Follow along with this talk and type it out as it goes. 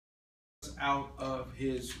out of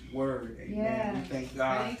his word. Amen. Yes. We thank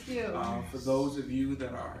God Thank you. For those of you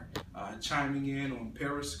that are chiming in on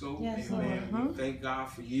Periscope. Yes, Amen. Lord. We thank God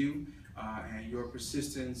for you and your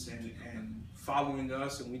persistence and following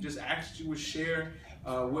us. And we just ask you to share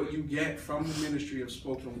what you get from the ministry of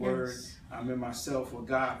spoken word. Yes. And myself, or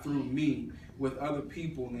God through me, with other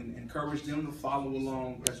people, and encourage them to follow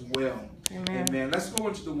along as well. Amen. Amen. Let's go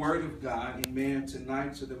into the Word of God, amen,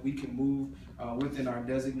 tonight, so that we can move within our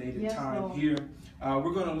designated time Lord. here.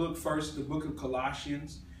 We're going to look first at the book of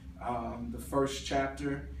Colossians, the first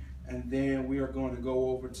chapter, and then we are going to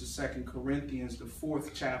go over to 2 Corinthians, the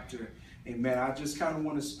 4th chapter. Amen. I just kind of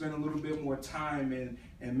want to spend a little bit more time in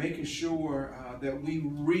making sure that we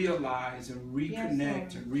realize and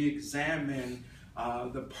reconnect and re-examine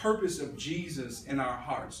the purpose of Jesus in our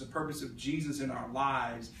hearts, the purpose of Jesus in our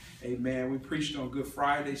lives. Amen. We preached on Good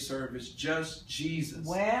Friday service, just Jesus.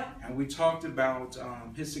 Well, and we talked about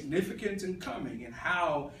his significance in coming and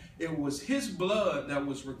how it was his blood that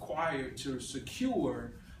was required to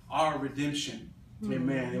secure our redemption.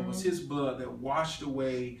 Amen. It was his blood that washed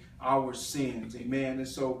away our sins. Amen. And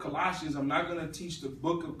so Colossians, I'm not going to teach the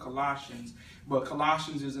book of Colossians, but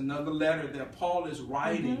Colossians is another letter that Paul is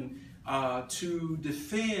writing to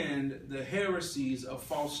defend the heresies of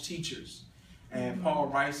false teachers. And Paul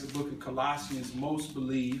writes the book of Colossians. Most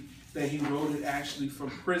believe that he wrote it actually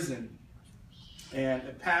from prison. And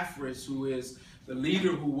Epaphras, who is the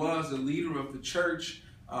leader, who was the leader of the church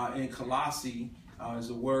in Colossae, is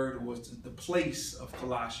the word, was the place of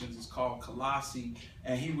Colossians. It's called Colossae,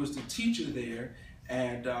 and he was the teacher there,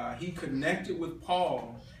 and he connected with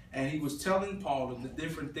Paul, and he was telling Paul of the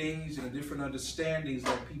different things and the different understandings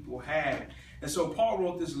that people had. And so Paul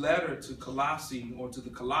wrote this letter to Colossae, or to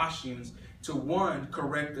the Colossians, to one,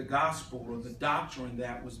 correct the gospel or the doctrine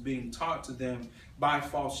that was being taught to them by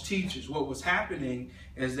false teachers. What was happening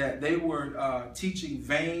is that they were teaching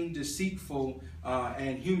vain, deceitful,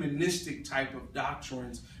 and humanistic type of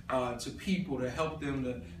doctrines to people to help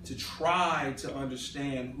them to try to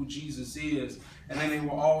understand who Jesus is. And then they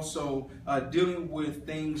were also dealing with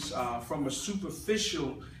things from a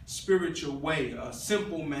superficial spiritual way, a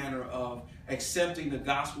simple manner of accepting the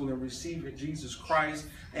gospel and receiving Jesus Christ,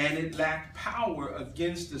 and it lacked power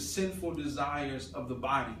against the sinful desires of the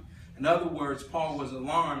body. In other words, Paul was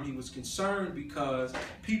alarmed. He was concerned because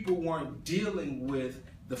people weren't dealing with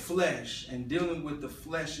the flesh and dealing with the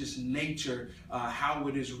flesh's nature, how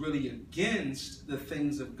it is really against the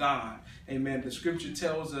things of God. Amen. The scripture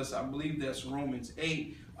tells us, I believe that's Romans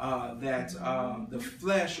 8, that the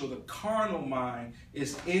flesh or the carnal mind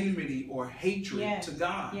is enmity or hatred to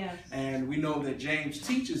God. Yes. And we know that James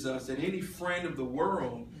teaches us that any friend of the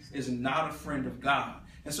world is not a friend of God.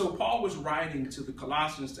 And so Paul was writing to the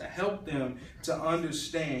Colossians to help them to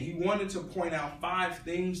understand. He wanted to point out 5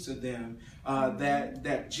 things to them,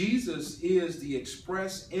 that Jesus is the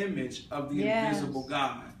express image of the invisible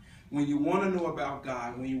God. When you want to know about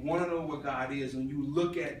God, when you want to know what God is, when you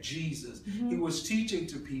look at Jesus, he was teaching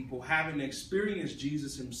to people, having experienced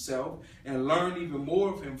Jesus himself and learned even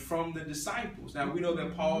more of him from the disciples. Now, we know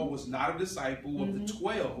that Paul was not a disciple of the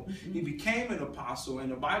 12. He became an apostle, and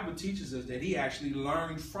the Bible teaches us that he actually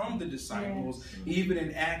learned from the disciples, even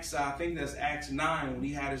in Acts, I think that's Acts 9, when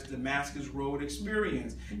he had his Damascus Road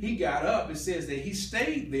experience. He got up, it says that he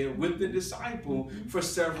stayed there with the disciple for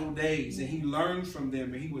several days, and he learned from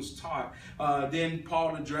them, and he was taught. Then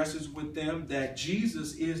Paul addresses with them that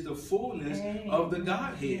Jesus is the fullness of the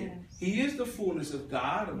Godhead. He is the fullness of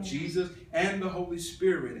God, of Jesus, and the Holy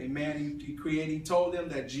Spirit. Amen. He told them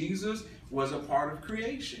that Jesus was a part of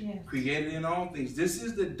creation, created in all things. This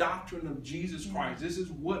is the doctrine of Jesus Christ. This is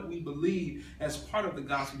what we believe as part of the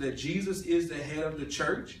gospel, that Jesus is the head of the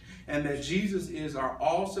church, and that Jesus is our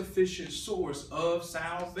all-sufficient source of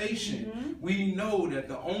salvation. We know that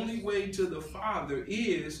the only way to the Father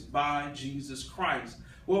is by Jesus Christ.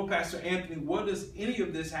 Well, Pastor Anthony, what does any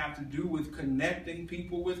of this have to do with connecting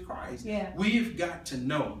people with Christ? We've got to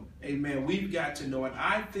know. Amen. We've got to know. And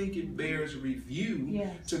I think it bears review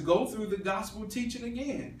to go through the gospel teaching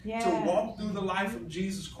again. To walk through the life of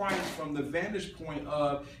Jesus Christ from the vantage point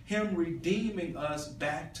of him redeeming us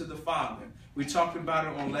back to the Father. We talked about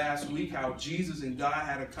it on last week, how Jesus and God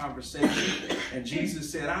had a conversation, and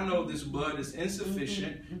Jesus said, I know this blood is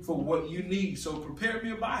insufficient for what you need, so prepare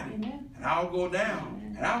me a body, and I'll go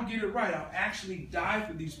down, and I'll get it right. I'll actually die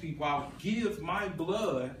for these people. I'll give my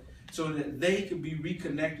blood so that they can be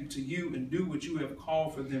reconnected to you and do what you have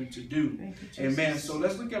called for them to do. Amen. So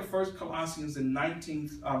let's look at 1 Corinthians, the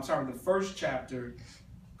 1st chapter,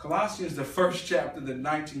 Colossians, the first chapter, the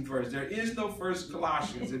 19th verse. There is no first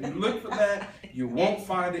Colossians. If you look for that, you won't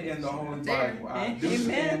find it in the Holy Bible. I do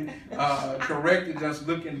stand corrected just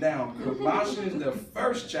looking down. Colossians, the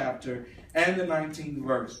first chapter and the 19th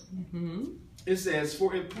verse. It says,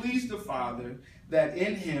 "For it pleased the Father that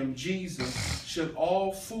in him, Jesus, should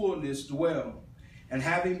all fullness dwell, and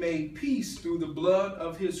having made peace through the blood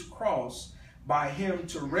of his cross, by him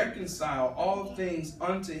to reconcile all things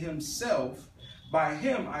unto himself. By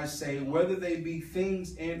him, I say, whether they be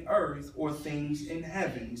things in earth or things in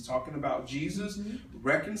heaven." He's talking about Jesus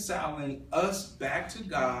reconciling us back to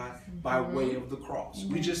God by way of the cross.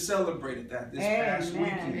 We just celebrated that this past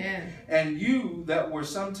weekend. "And you that were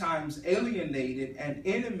sometimes alienated and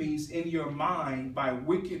enemies in your mind by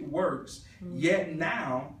wicked works, yet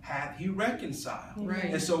now hath he reconciled."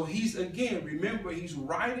 And so he's, again, remember, he's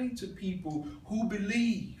writing to people who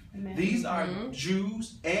believe. These are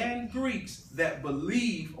Jews and Greeks that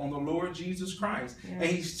believe on the Lord Jesus Christ. And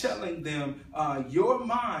he's telling them, your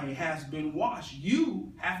mind has been washed.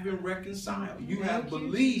 You have been reconciled. You have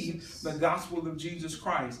believed the gospel of Jesus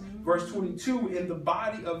Christ. Verse 22, "In the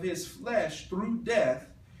body of his flesh through death,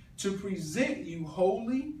 to present you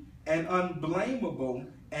holy and unblameable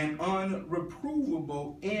and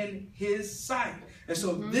unreprovable in his sight." And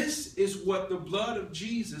so this is what the blood of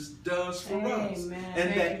Jesus does for us.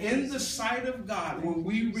 And that in the sight of God, when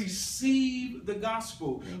we receive the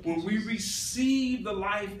gospel, when we receive the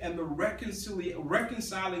life and the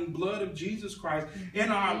reconciling blood of Jesus Christ in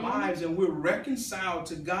our lives, and we're reconciled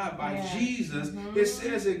to God by Jesus, it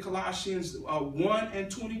says in Colossians 1 and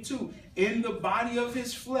 22, "In the body of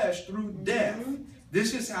his flesh through death."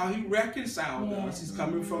 This is how he reconciled us. He's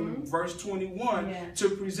coming from verse 21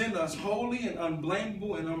 to present us holy and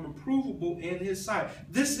unblameable and unreprovable in his sight.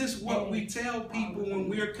 This is what we tell people when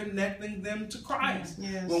we're connecting them to Christ.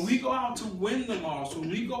 When we go out to win the lost, when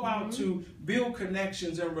we go out to build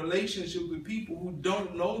connections and relationships with people who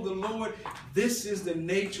don't know the Lord, this is the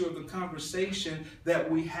nature of the conversation that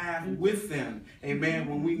we have with them. Amen.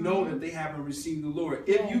 When we know that they haven't received the Lord.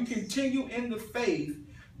 If you continue in the faith,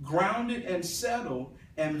 grounded and settled,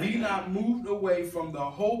 and be not moved away from the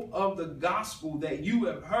hope of the gospel that you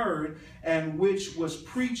have heard, and which was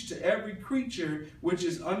preached to every creature which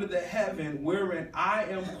is under the heaven, wherein I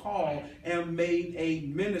am called and made a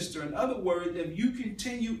minister. In other words, if you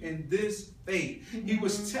continue in this faith, he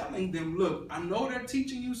was telling them, look, I know they're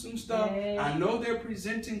teaching you some stuff. I know they're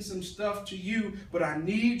presenting some stuff to you, but I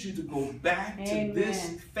need you to go back to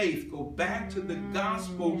this faith. Go back to the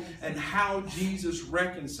gospel and how Jesus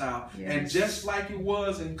reconciled. And just like it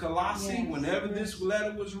was in Colossae, whenever this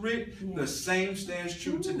letter was written, the same stands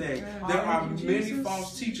true today. There are many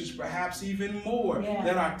false teachers, perhaps even more,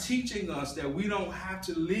 that are teaching us that we don't have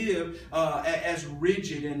to live as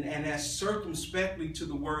rigid and as circumspectly to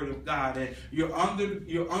the word of God. And you're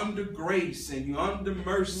under grace and you're under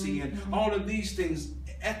mercy and all of these things.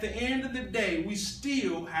 At the end of the day, we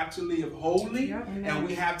still have to live holy and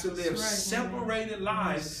we have to live separated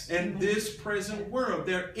lives in this present world.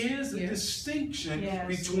 There is a distinction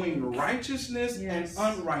between righteousness and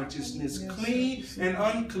unrighteousness, clean and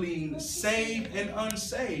unclean, saved and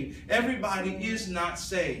unsaved. Everybody is not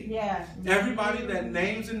saved. Everybody that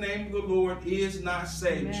names the name of the Lord is not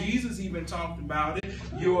saved. Jesus even talked about it.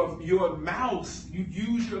 Your mouth, you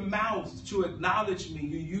use your mouth to acknowledge me.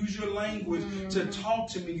 You use your language to talk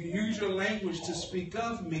to me. You use your language to speak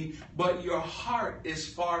of me, but your heart is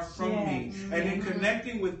far from me. And in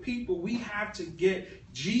connecting with people, we have to get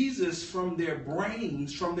Jesus from their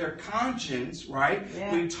brains, from their conscience, right?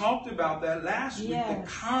 We talked about that last week. The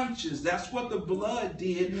conscience, that's what the blood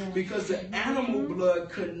did, because the animal blood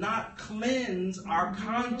could not cleanse our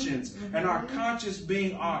conscience. And our conscience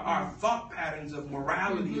being our thought patterns of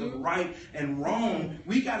morality, of right and wrong.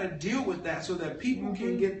 We got to deal with that so that people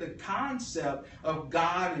can get the concept of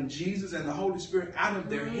God and Jesus and the Holy Spirit out of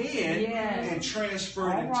their head and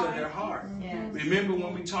transfer it into their heart. Remember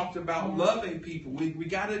when we talked about loving people, we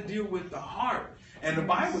got to deal with the heart. And the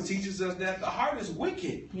Bible teaches us that the heart is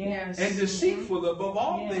wicked and deceitful above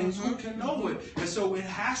all things. Who can know it? And so it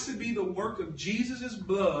has to be the work of Jesus'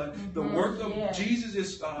 blood, the work of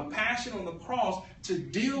Jesus' passion on the cross to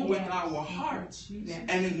deal with our hearts. And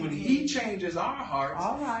then when he changes our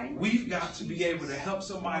hearts, we've got to be able to help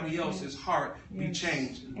somebody else's heart be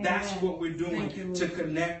changed. That's what we're doing to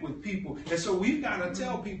connect with people. And so we've got to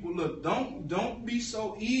tell people, look, don't be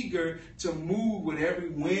so eager to move with every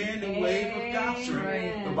wind and wave of doctrine.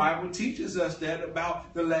 The Bible teaches us that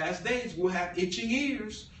about the last days we'll have itching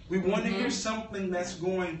ears. We want to hear something that's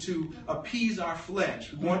going to appease our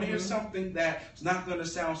flesh. We want to hear something that's not going to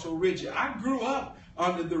sound so rigid. I grew up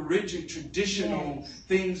under the rigid, traditional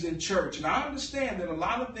things in church. And I understand that a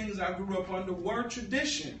lot of things I grew up under were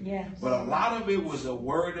tradition. But a lot of it was the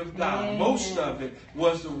Word of God. Most of it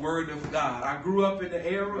was the Word of God. I grew up in the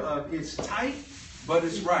era of it's tight, but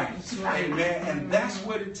it's right. Amen. And that's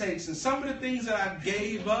what it takes. And some of the things that I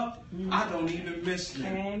gave up, I don't even miss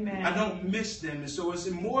them. Amen. I don't miss them. And so it's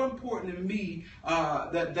more important to me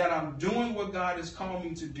that I'm doing what God has called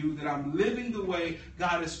me to do, that I'm living the way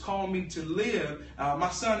God has called me to live.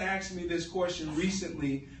 My son asked me this question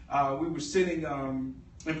recently. We were sitting in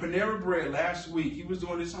Panera Bread last week. He was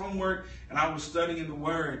doing his homework, and I was studying the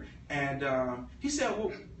Word. And he said,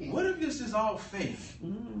 well, what if this is all fake?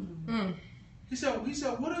 He said,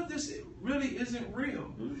 what if this really isn't real?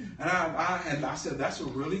 And I said, that's a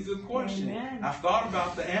really good question. Amen. I've thought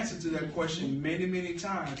about the answer to that question many, many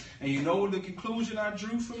times. And you know what the conclusion I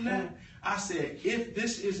drew from that? I said, if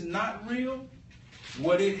this is not real,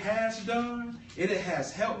 what it has done, it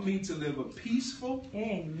has helped me to live a peaceful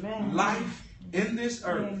life in this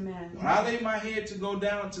earth. Amen. When I lay my head to go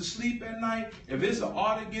down to sleep at night, if it's an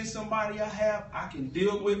ought against somebody I have, I can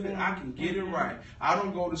deal with it. I can get it right. I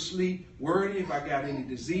don't go to sleep worried if I got any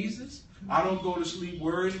diseases. I don't go to sleep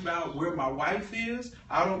worried about where my wife is.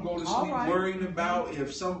 I don't go to sleep worried about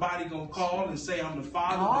if somebody gonna call and say I'm the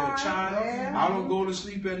father of their child. I don't go to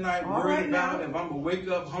sleep at night worried about if I'm gonna wake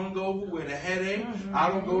up hungover with a headache. I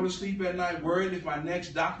don't go to sleep at night worried if my next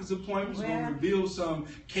doctor's appointment is gonna reveal some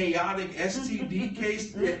chaotic STD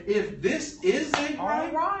case. If this isn't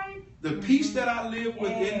right, the peace that I live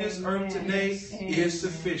within this earth today is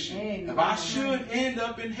sufficient. If I should end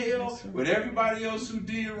up in hell with everybody else who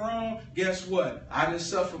did wrong, guess what? I didn't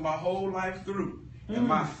suffer my whole life through. And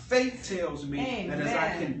my faith tells me that as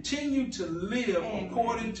I continue to live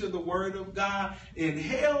according to the Word of God, in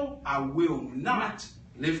hell I will not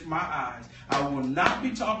lift my eyes. I will not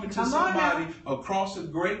be talking to somebody across a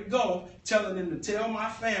great gulf telling them to tell my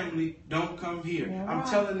family, don't come here. I'm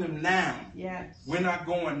telling them now, we're not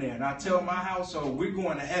going there. And I tell my household, we're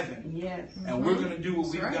going to heaven. And we're going to do what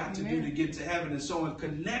we've got to do to get to heaven. And so in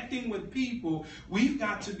connecting with people, we've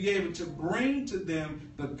got to be able to bring to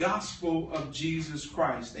them the gospel of Jesus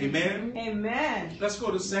Christ. Amen? Amen. Let's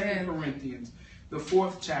go to 2 Corinthians, the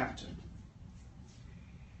 4th chapter.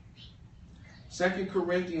 2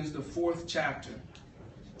 Corinthians, the 4th chapter.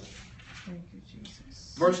 Thank you,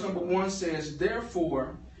 Jesus. Verse number 1 says,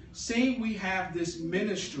 therefore, seeing we have this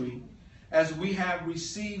ministry, as we have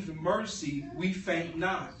received mercy, we faint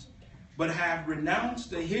not, but have renounced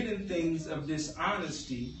the hidden things of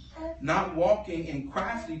dishonesty, not walking in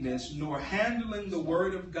craftiness, nor handling the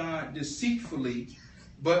word of God deceitfully,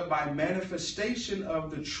 but by manifestation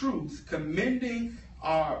of the truth, commending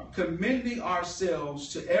ourselves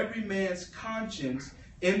to every man's conscience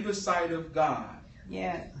in the sight of God.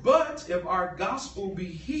 But if our gospel be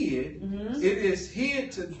hid, it is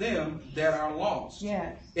hid to them that are lost,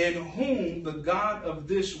 in whom the God of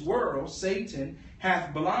this world, Satan,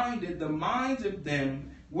 hath blinded the minds of them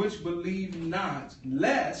which believe not,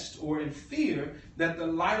 lest, or in fear, that the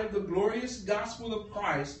light of the glorious gospel of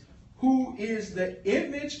Christ, who is the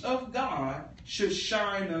image of God, should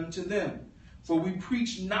shine unto them. For we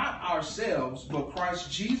preach not ourselves, but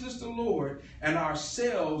Christ Jesus the Lord, and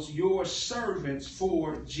ourselves your servants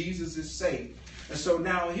for Jesus' sake. And so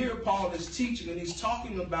now here Paul is teaching, and he's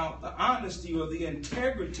talking about the honesty or the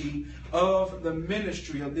integrity of the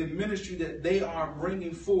ministry that they are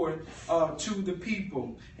bringing forth to the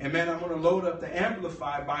people. And man, I'm going to load up the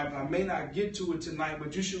Amplified Bible. I may not get to it tonight,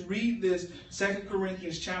 but you should read this 2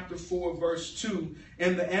 Corinthians chapter 4, verse 2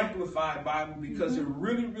 in the Amplified Bible, because it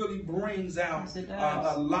really, really brings out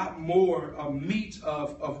a lot more meat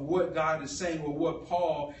of what God is saying, or what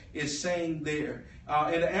Paul is saying there.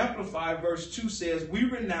 In the Amplified, verse 2 says, we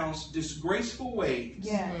renounce disgraceful ways.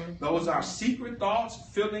 Those are secret thoughts,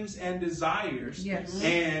 feelings, and desires.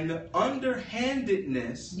 And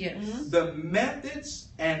underhandedness, the methods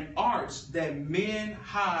and arts that men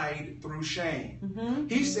hide through shame.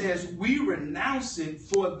 He says, we renounce it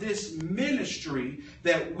for this ministry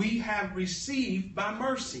that we have received by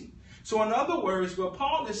mercy. So in other words, what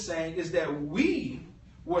Paul is saying is that we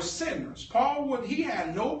were sinners. Paul he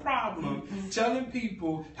had no problem telling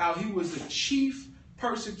people how he was the chief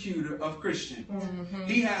persecutor of Christians.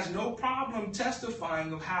 He has no problem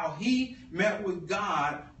testifying of how he met with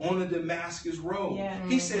God on the Damascus road.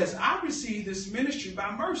 He says, I received this ministry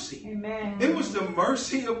by mercy. Amen. It was the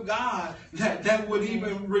mercy of God that would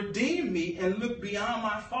even redeem me and look beyond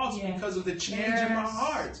my faults because of the change in my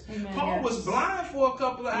heart. Paul was blind for a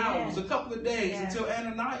couple of hours, a couple of days until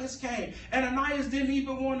Ananias came. Ananias didn't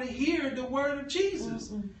even want to hear the word of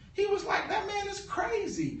Jesus. He was like, that man is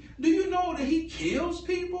crazy. Do you know that he kills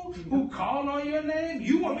people who call on your name?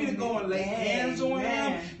 You want me to go and lay hands on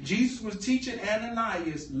him? Jesus was teaching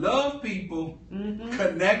Ananias, love people,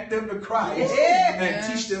 connect them to Christ,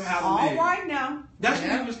 and teach them how to live. All right now. That's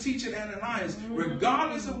what he was teaching Ananias.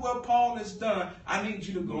 Regardless of what Paul has done, I need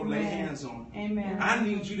you to go lay hands on him. Amen. I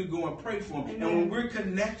need you to go and pray for him. And when we're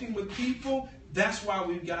connecting with people, that's why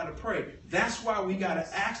we've got to pray. That's why we got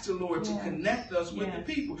to ask the Lord to connect us with the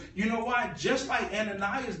people. You know why? Just like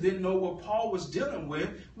Ananias didn't know what Paul was dealing with,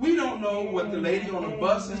 we don't know what the lady on the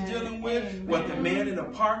bus is dealing with, what the man in the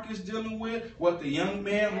park is dealing with, what the young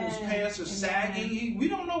man whose pants are sagging. We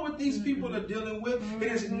don't know what these people are dealing with. It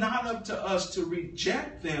is not up to us to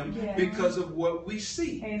reject them because of what we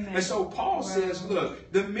see. And so Paul says,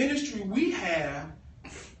 look, the ministry we have,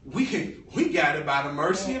 we got it by the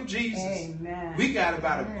mercy of Jesus. Amen. We got it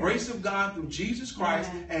by the grace of God through Jesus Christ.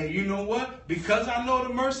 And you know what? Because I know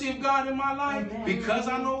the mercy of God in my life, because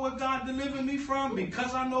I know what God delivered me from,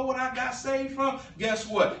 because I know what I got saved from, guess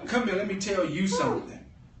what? Come here, let me tell you something.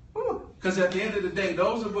 Because at the end of the day,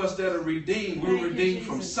 those of us that are redeemed, we were redeemed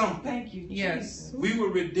from something. Thank you, Jesus. We were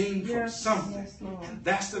redeemed from something. Yes, Lord. And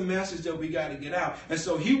that's the message that we got to get out. And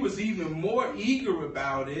so he was even more eager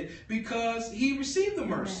about it because he received the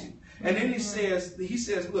mercy. And then he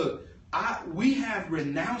says, look, we have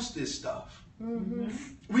renounced this stuff.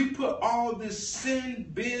 We put all this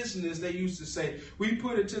sin business, they used to say, we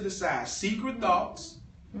put it to the side. Secret thoughts.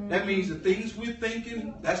 That means the things we're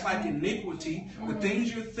thinking, that's like iniquity. The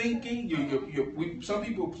things you're thinking, some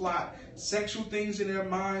people plot sexual things in their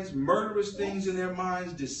minds, murderous things in their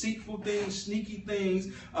minds, deceitful things, sneaky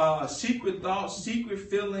things, secret thoughts, secret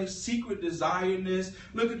feelings, secret desiredness.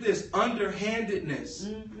 Look at this, underhandedness.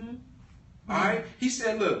 All right? He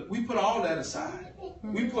said, look, we put all that aside.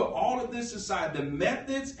 We put all of this aside. The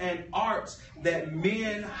methods and arts that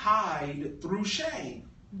men hide through shame.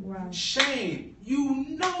 Right. Shame. You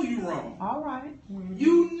know you're wrong. All right.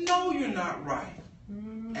 You know you're not right.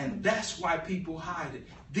 And that's why people hide it.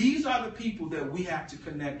 These are the people that we have to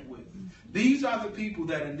connect with. These are the people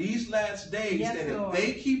that in these last days, that if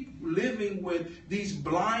they keep living with these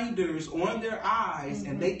blinders on their eyes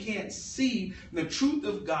and they can't see the truth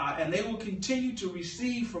of God, and they will continue to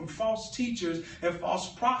receive from false teachers and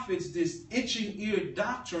false prophets this itching ear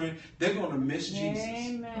doctrine, they're going to miss Jesus.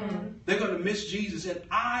 Amen. They're going to miss Jesus.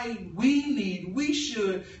 And we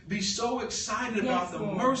should be so excited about the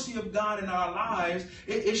mercy of God in our lives.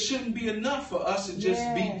 It shouldn't be enough for us to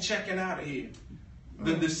just be checking out of here.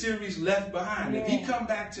 The series Left Behind. If he come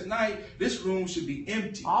back tonight, this room should be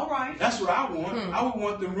empty. All right. That's what I want. I would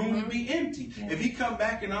want the room to be empty. If he come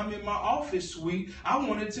back and I'm in my office suite, I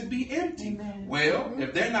want it to be empty. Well,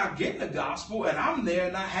 if they're not getting the gospel and I'm there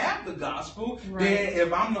and I have the gospel, then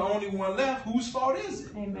if I'm the only one left, whose fault is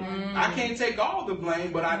it? I can't take all the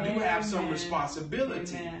blame, but I do have some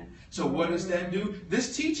responsibility. So what does that do?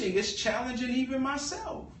 This teaching is challenging even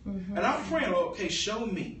myself. And I'm praying, okay, show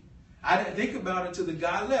me. I didn't think about it until the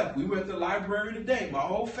guy left. We were at the library today. My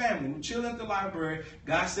whole family. We chilling at the library.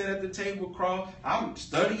 Guy sat at the table across. I'm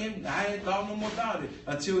studying. I ain't thought no more about it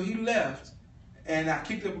until he left. And I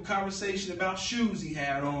kicked up a conversation about shoes he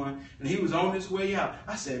had on. And he was on his way out.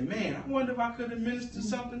 I said, man, I wonder if I could have ministered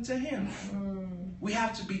something to him. We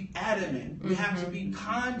have to be adamant. We have to be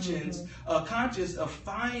conscious of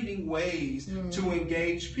finding ways to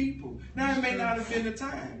engage people. Now, it may not have been the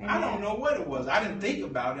time. I don't know what it was. I didn't think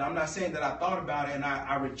about it. I'm not saying that I thought about it and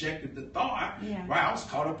I rejected the thought. Right? I was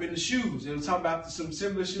caught up in the shoes. They were talking about some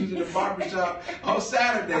similar shoes in the barbershop on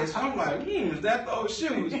Saturdays. So I'm like, is that those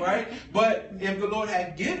shoes, right? But if the Lord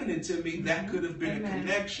had given it to me, that could have been a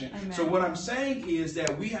connection. So what I'm saying is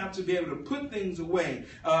that we have to be able to put things away.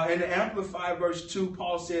 In the Amplified verse 2,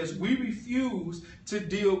 Paul says, we refuse to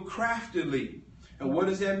deal craftily. And what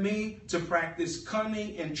does that mean? To practice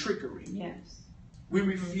cunning and trickery. We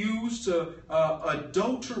refuse to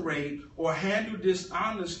adulterate or handle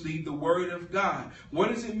dishonestly the word of God.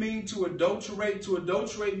 What does it mean to adulterate? To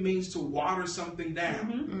adulterate means to water something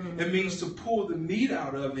down. It means to pull the meat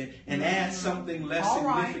out of it and add something less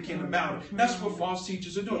significant about it. That's what false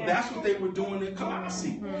teachers are doing. That's what they were doing in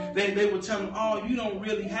Colossae. They were telling them, oh, you don't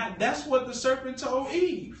really have. That's what the serpent told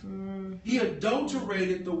Eve. He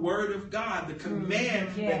adulterated the word of God, the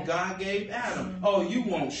command that God gave Adam. Oh, you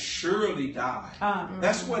won't surely die.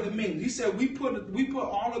 That's what it means. He said we put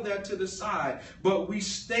all of that to the side, but we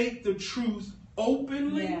state the truth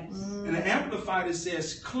openly. And the Amplified, it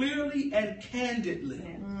says clearly and candidly.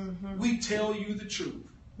 We tell you the truth.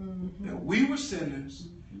 That we were sinners.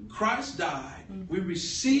 Christ died. We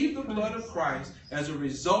received the blood of Christ as a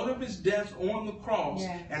result of his death on the cross.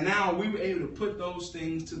 And now we were able to put those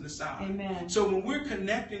things to the side. Amen. So when we're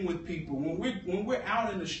connecting with people, when we're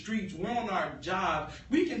out in the streets, we're on our jobs,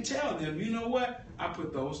 we can tell them, you know what? I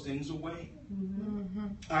put those things away.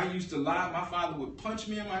 I used to lie. My father would punch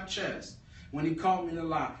me in my chest when he caught me in a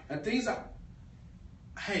lie. And things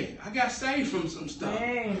I got saved from some stuff.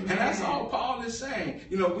 And that's all Paul is saying.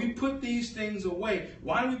 You know, we put these things away.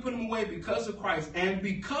 Why do we put them away? Because of Christ. And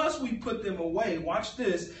because we put them away, watch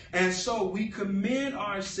this, and so we commend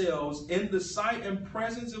ourselves in the sight and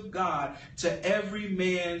presence of God to every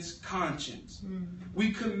man's conscience.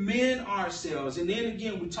 We commend ourselves. And then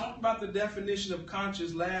again, we talked about the definition of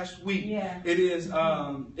conscience last week. It is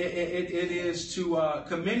to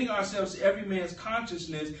commending ourselves to every man's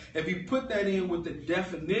consciousness. If you put that in with the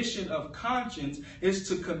definition of conscience, is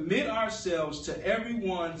to commit ourselves to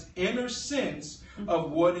everyone's inner sense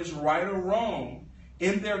of what is right or wrong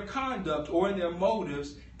in their conduct or in their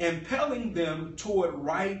motives, impelling them toward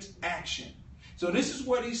right action. So this is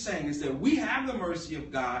what he's saying, is that we have the mercy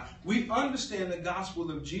of God. We understand the gospel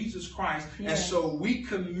of Jesus Christ. And so we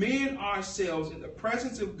commend ourselves in the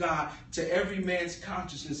presence of God to every man's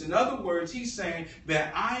consciousness. In other words, he's saying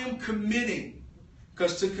that I am committing,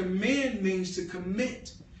 because to commend means to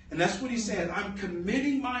commit. And that's what he's saying. I'm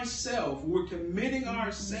committing myself. We're committing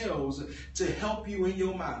ourselves to help you in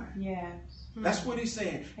your mind. That's what he's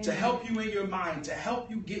saying. To help you in your mind, to help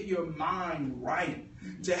you get your mind right,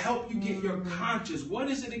 to help you get your conscience. What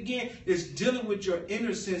is it again? It's dealing with your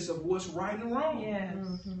inner sense of what's right and wrong.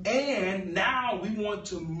 And now we want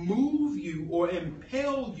to move you or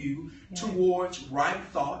impel you towards right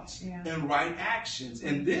thoughts and right actions.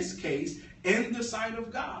 In this case, in the sight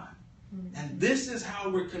of God. And this is how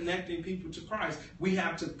we're connecting people to Christ. We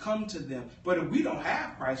have to come to them. But if we don't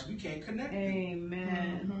have Christ, we can't connect them.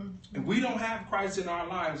 Amen. If we don't have Christ in our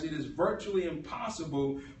lives, it is virtually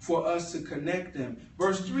impossible for us to connect them.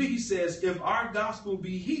 Verse 3, he says, if our gospel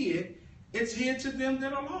be hid, it's hid to them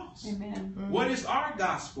that are lost. What is our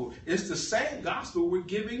gospel? It's the same gospel we're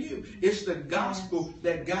giving you. It's the gospel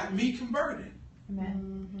that got me converted.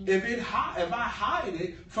 If I hide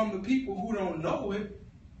it from the people who don't know it,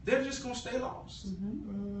 they're just going to stay lost.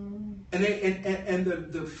 And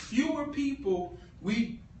the fewer people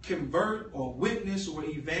we convert or witness or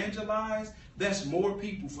evangelize, that's more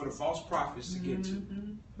people for the false prophets to get to.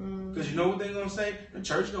 Because you know what they're going to say? The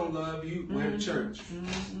church don't love you. Where's the church?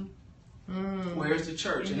 Where's the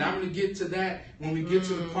church? And I'm going to get to that when we get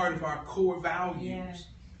to the part of our core values.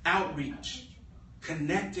 Outreach.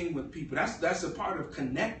 Connecting with people. That's a part of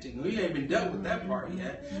connecting. We ain't even dealt with that part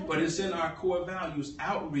yet. But it's in our core values,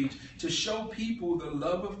 outreach, to show people the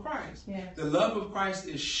love of Christ. The love of Christ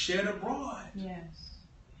is shed abroad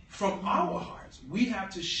from our hearts. We have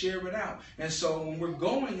to share it out. And so when we're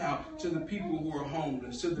going out to the people who are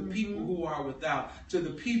homeless, to the people who are without, to the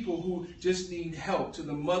people who just need help, to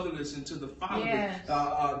the motherless and to the fatherless,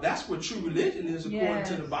 that's what true religion is according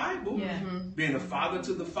to the Bible. Being a father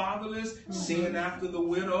to the fatherless, seeing after the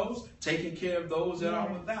widows, taking care of those that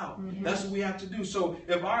are without. That's what we have to do. So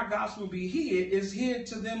if our gospel be hid, it's hid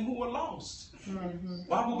to them who are lost.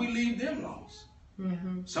 Why would we leave them lost?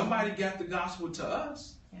 Somebody got the gospel to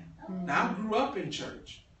us. Now, I grew up in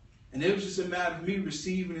church, and it was just a matter of me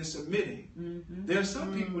receiving and submitting. There are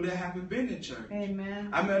some people that haven't been in church.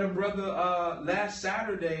 I met a brother last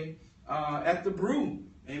Saturday at the Brew.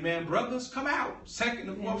 Amen. Brothers, come out. Second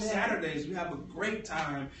and fourth Saturdays, we have a great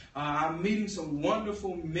time. I'm meeting some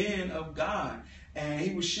wonderful men of God. And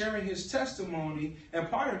he was sharing his testimony, and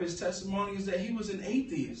part of his testimony is that he was an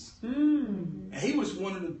atheist. And he was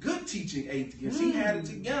one of the good teaching atheists. He had it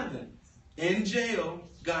together. In jail,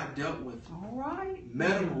 God dealt with him.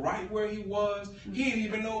 Met him right where he was. He didn't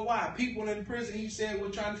even know why. People in prison, he said, were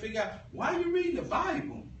trying to figure out, why are you reading the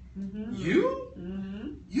Bible? You're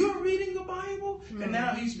reading the Bible? And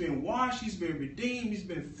now he's been washed, he's been redeemed, he's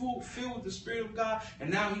been filled with the Spirit of God,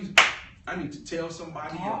 and now I need to tell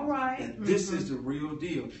somebody else that this is the real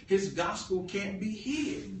deal. His gospel can't be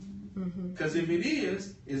hid. Because if it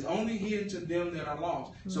is, it's only hid to them that are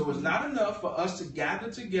lost. So it's not enough for us to gather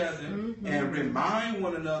together and remind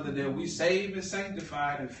one another that we saved and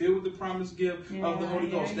sanctified and filled with the promised gift of the Holy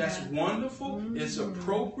Ghost. That's wonderful. It's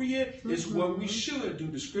appropriate. It's what we should do.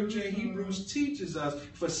 The scripture in Hebrews teaches us,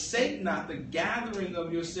 forsake not the gathering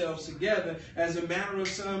of yourselves together as a manner of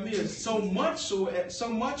some is. So much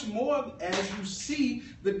more as you see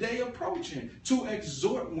the day approaching, to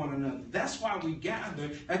exhort one another. That's why we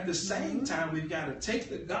gather. At the same time, we've got to take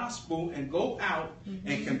the gospel and go out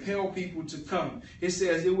and compel people to come. It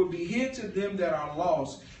says, it will be hid to them that are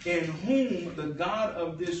lost, in whom the God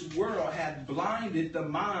of this world hath blinded the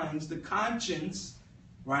minds, the conscience,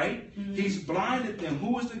 right? He's blinded them.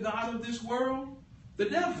 Who is the God of this world? The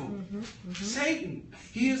devil. Satan.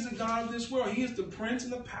 He is the God of this world. He is the prince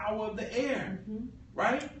and the power of the air.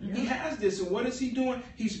 Right? He has this. And what is he doing?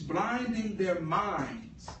 He's blinding their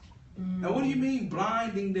minds. Now, what do you mean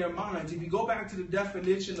blinding their minds? If you go back to the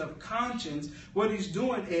definition of conscience, what he's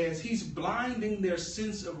doing is he's blinding their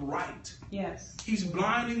sense of right. Yes. He's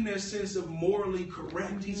blinding their sense of morally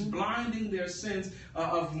correct. He's blinding their sense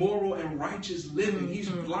of moral and righteous living. He's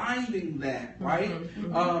blinding that, right?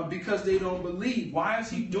 Because they don't believe. Why is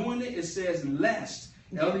he doing it? It says lest.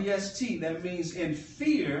 L-E-S-T, that means in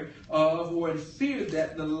fear of, or in fear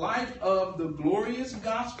that the light of the glorious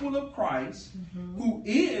gospel of Christ, who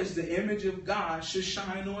is the image of God, should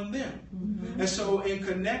shine on them. And so in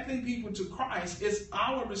connecting people to Christ, it's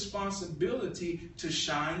our responsibility to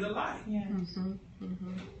shine the light. Yes.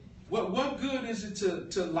 What good is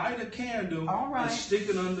it to light a candle and stick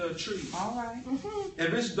it under a tree? All right.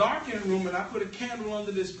 If it's dark in the room and I put a candle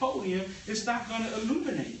under this podium, it's not going to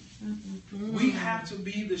illuminate. We have to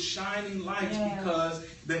be the shining lights because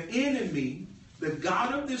the enemy, the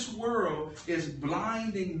God of this world, is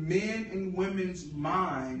blinding men and women's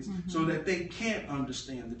minds so that they can't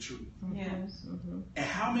understand the truth. Yes. And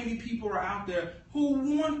how many people are out there who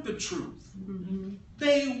want the truth?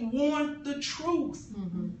 They want the truth.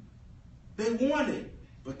 They want it,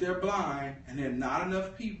 but they're blind, and there are not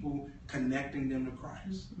enough people connecting them to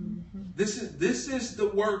Christ. This is the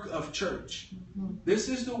work of church. This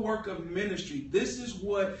is the work of ministry. This is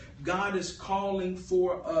what God is calling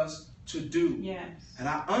for us to do. Yes. And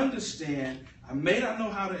I understand, I may not know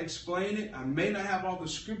how to explain it, I may not have all the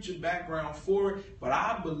scripture background for it, but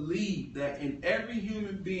I believe that in every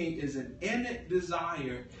human being is an innate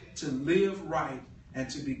desire to live right and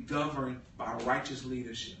to be governed by righteous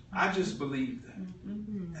leadership. I just believe that.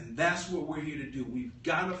 And that's what we're here to do. We've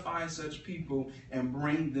got to find such people and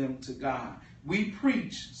bring them to God. We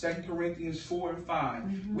preach, 2 Corinthians 4 and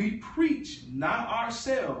 5, we preach not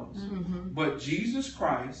ourselves, but Jesus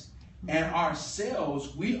Christ, and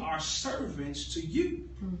ourselves, we are servants to you.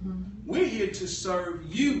 We're here to serve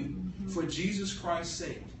you for Jesus Christ's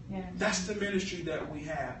sake. Yes. That's the ministry that we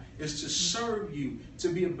have, is to serve you, to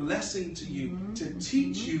be a blessing to you, to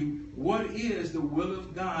teach you what is the will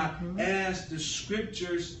of God as the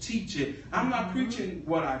scriptures teach it. I'm not preaching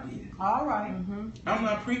what I did. All right. I'm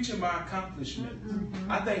not preaching my accomplishments.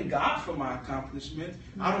 I thank God for my accomplishments.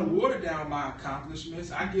 I don't water down my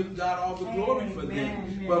accomplishments. I give God all the glory for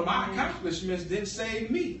them. But my accomplishments didn't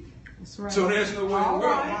save me. That's right. So there's no way in the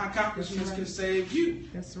world my accomplishments can save you.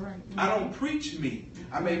 That's right. I don't preach me.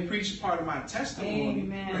 I may preach part of my testimony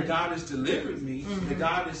that God has delivered me, that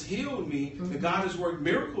God has healed me, that God has worked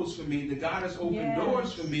miracles for me, that God has opened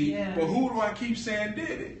doors for me. But who do I keep saying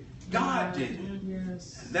did it? God did it.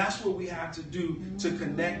 Yes. And that's what we have to do to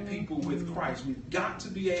connect people with Christ. We've got to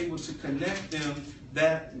be able to connect them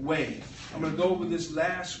that way. I'm going to go over this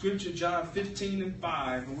last scripture, John 15 and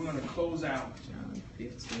 5, and we're going to close out. John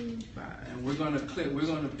 15 and 5. And we're going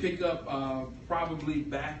to pick up probably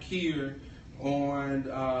back here on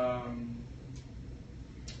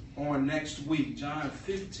next week. John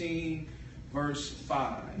 15 verse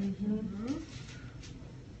 5.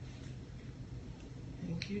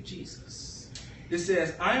 Thank you, Jesus. It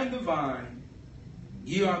says, I am the vine,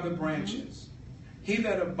 ye are the branches. He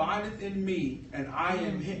that abideth in me, and I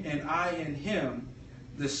in him,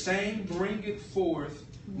 the same bringeth forth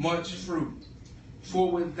much fruit.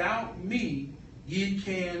 For without me ye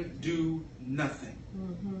can do nothing.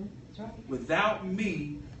 Without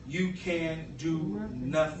me you can do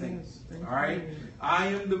nothing. All right? I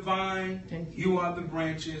am the vine, you are the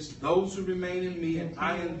branches. Those who remain in me and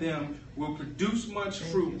I in them will produce much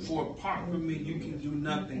fruit. For apart from me you can do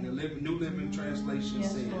nothing. The New Living Translation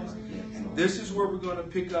says. And this is where we're going to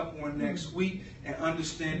pick up on next week, and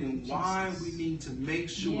understanding why we need to make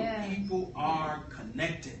sure people are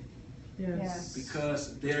connected. Yes.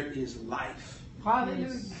 Because there is life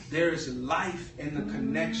Hallelujah. There is life in the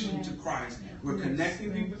connection to Christ. We're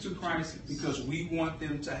connecting people to Christ because we want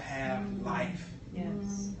them to have life.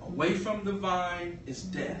 Yes. Away from the vine is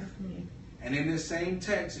death. And in this same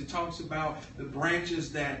text, it talks about the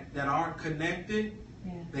branches that aren't connected,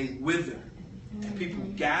 they wither. And people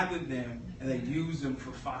gather them and they use them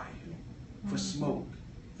for fire, for smoke,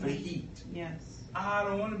 for heat. Yes. I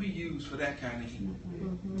don't want to be used for that kind of heat.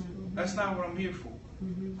 That's not what I'm here for.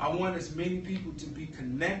 I want as many people to be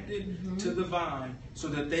connected to the vine so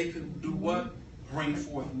that they can do what? Bring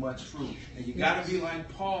forth much fruit. And you got to be like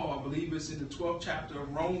Paul. I believe it's in the 12th chapter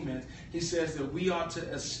of Romans. He says that we ought to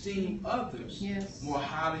esteem others more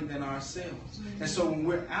highly than ourselves. And so when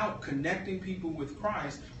we're out connecting people with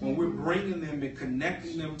Christ, when we're bringing them and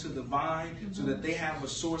connecting them to the vine so that they have a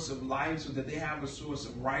source of life, so that they have a source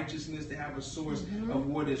of righteousness, they have a source of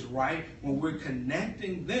what is right, when we're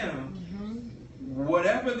connecting them,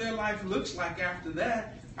 whatever their life looks like after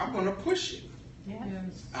that, I'm going to push it.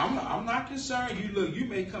 Yes. I'm not concerned. You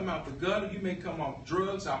may come out the gutter, you may come off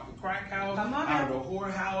drugs, out the crack house, out of the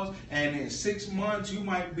whorehouse, and in 6 months you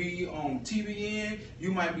might be on TVN,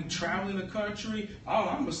 you might be traveling the country. All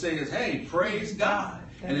I'm gonna say is, hey, praise God.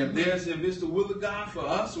 And if it's the will of God for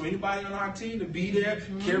us or anybody on our team to be there,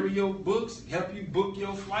 carry your books, help you book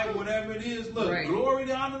your flight, whatever it is, look, glory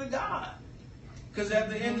to honor to God. Because at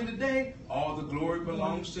the end of the day, all the glory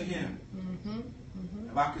belongs to Him.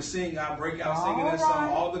 If I could sing, I'd break out singing that song.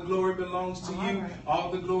 All the glory belongs to you.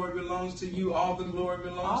 All the glory belongs to you. All the glory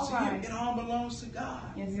belongs to you. It all belongs to God.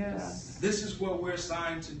 Yes. This is what we're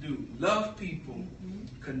assigned to do. Love people,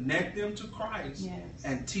 connect them to Christ,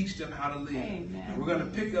 and teach them how to live. And we're going to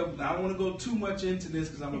pick up, I don't want to go too much into this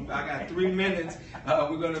because I got 3 minutes.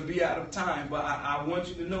 We're going to be out of time. But I want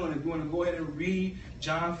you to know, and if you want to go ahead and read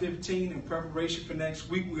John 15 in preparation for next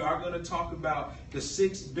week, we are going to talk about the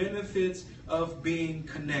 6 benefits of being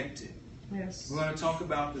connected. Yes. We're going to talk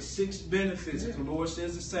about the 6 benefits, if the Lord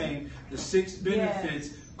says the same, the 6 benefits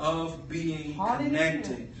of being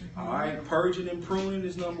connected. All right, purging and pruning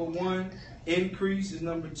is number 1. Increase is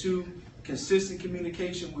number 2. Consistent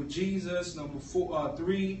communication with Jesus, number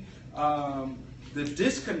 3. The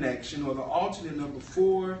disconnection or the alternate, number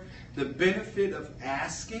 4. The benefit of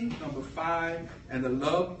asking, number 5. And the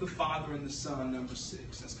love of the Father and the Son, number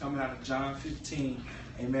 6. That's coming out of John 15.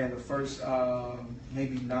 Amen. The first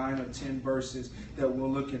maybe 9 or 10 verses that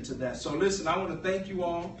we'll look into that. So listen, I want to thank you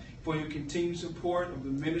all for your continued support of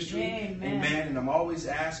the ministry. Amen. And I'm always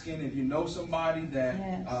asking if you know somebody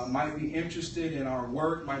that might be interested in our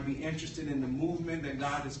work, might be interested in the movement that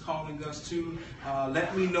God is calling us to,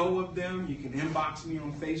 let me know of them. You can inbox me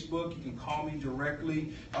on Facebook. You can call me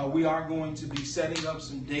directly. We are going to be setting up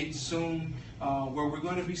some dates soon where we're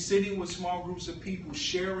going to be sitting with small groups of people,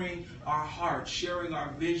 sharing our hearts, sharing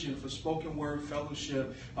our vision for Spoken Word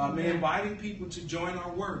Fellowship, and inviting people to join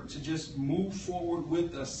our work, to just move forward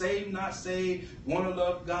with us. Saved, not saved, want to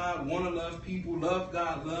love God, want to love people, love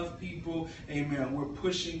God, love people. Amen. We're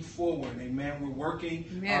pushing forward. Amen. We're working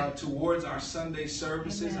towards our Sunday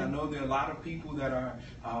services. I know there are a lot of people that are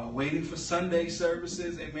waiting for Sunday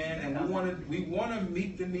services. Amen. And we want to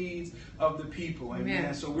meet the needs of the people.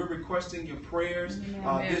 Amen. So we're requesting your prayers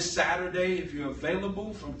this Saturday, if you're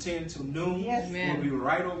available, from 10 till noon. We'll be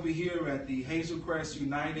right over here at the Hazel Crest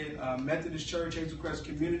United Methodist Church, Hazel Crest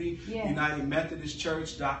Community United Methodist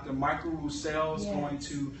Church. Dr. Michael Roussel is going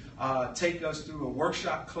to take us through a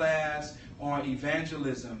workshop class on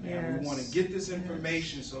evangelism. And we want to get this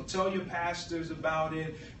information. So tell your pastors about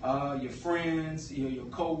it, your friends, your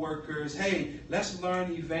co-workers. Hey, let's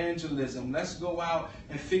learn evangelism. Let's go out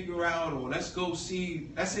and figure out, or let's go see,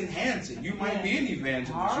 let's enhance it. You might be an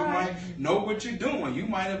evangelist. You might know what you're doing. You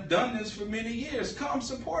might have done this for many years. Come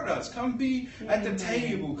support us. Come be at the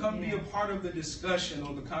table. Come be a part of the discussion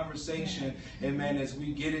or the conversation. Amen. As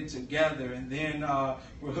we get it together. And then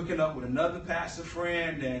we're hooking up with another pastor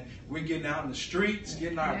friend, and we're getting out in the streets,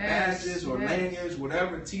 getting our badges or lanyards,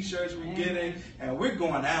 whatever t-shirts we're getting, and we're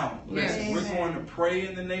going out. Listen, we're going to pray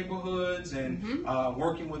in the neighborhoods and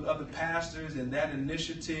working with other pastors in that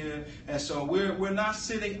initiative. And so we're not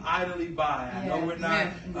sitting idly by. I know we're not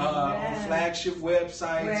on flagship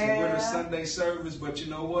websites and we're the Sunday service, but you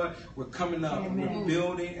know what? We're coming up and we're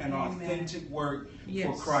building an authentic work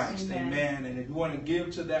for Christ. Amen. And if you want to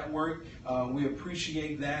give to that work, we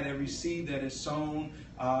appreciate that. Every seed that is sown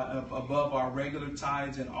above our regular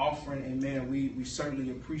tithes and offering, amen, we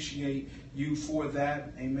certainly appreciate you for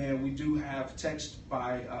that. Amen. We do have text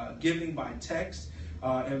by giving by text.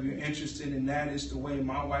 If you're interested in that, it's the way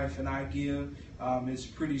my wife and I give. It's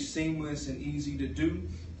pretty seamless and easy to do.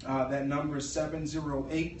 That number is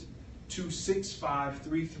 708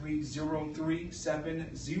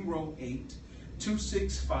 265-3303,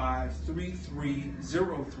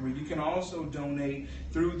 708-265-3303. You can also donate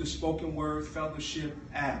through the Spoken Word Fellowship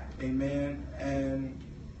app. Amen. And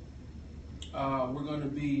we're going to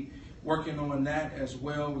be working on that as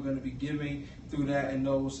well. We're going to be giving through that and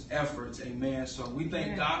those efforts. Amen. So we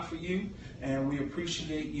thank God for you, and we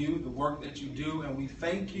appreciate you, the work that you do, and we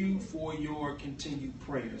thank you for your continued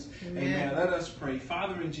prayers. Amen. Let us pray.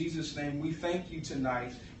 Father, in Jesus' name, we thank you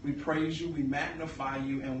tonight. We praise you, we magnify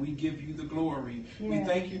you, and we give you the glory. We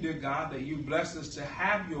thank you, dear God, that you blessed us to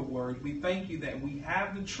have your word. We thank you that we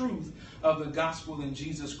have the truth of the gospel in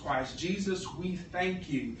Jesus Christ. Jesus, we thank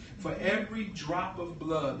you for every drop of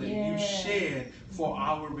blood that you shed for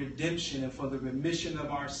our redemption and for the remission of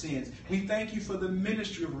our sins. We thank you for the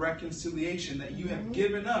ministry of reconciliation that you have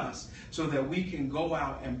given us so that we can go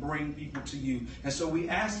out and bring people to you. And so we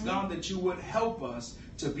ask, God, that you would help us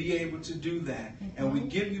to be able to do that. And we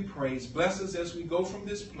give you praise. Bless us as we go from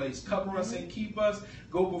this place. Cover us and keep us.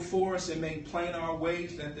 Go before us and make plain our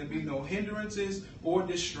ways, that there be no hindrances or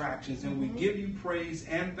distractions. And we give you praise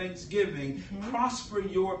and thanksgiving. Prosper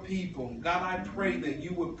your people. God, I pray that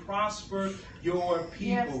you would prosper your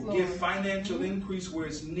people. Give financial increase where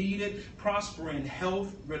it's needed. Prosper in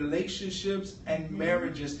health, relationships, and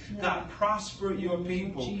marriages. God, prosper your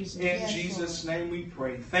people. In Jesus' name we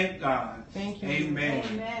pray. Thank God. Thank you. Amen.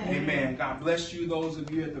 Amen. God bless you, those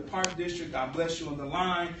of you at the Park District. God bless you on the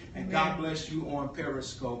line. And God bless you on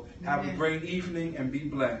Periscope. Have a great evening and be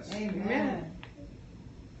blessed. Amen.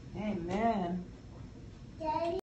 Amen. Daddy.